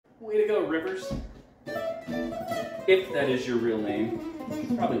Way to go, Rivers. If that is your real name.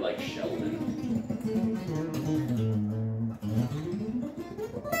 Probably like Sheldon.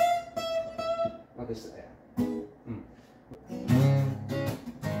 What is that?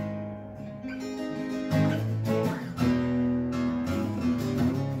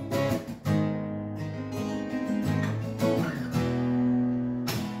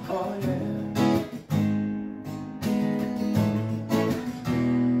 Oh yeah.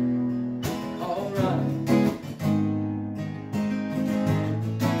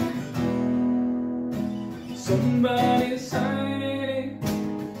 Somebody's hiding,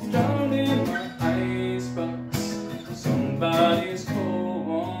 drowned in my icebox. Somebody's cold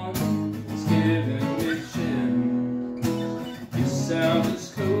one is giving me chill. Your sound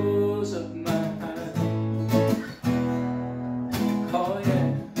just close up my eyes. Oh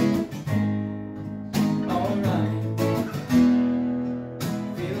yeah, alright,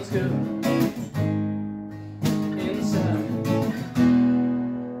 feels good.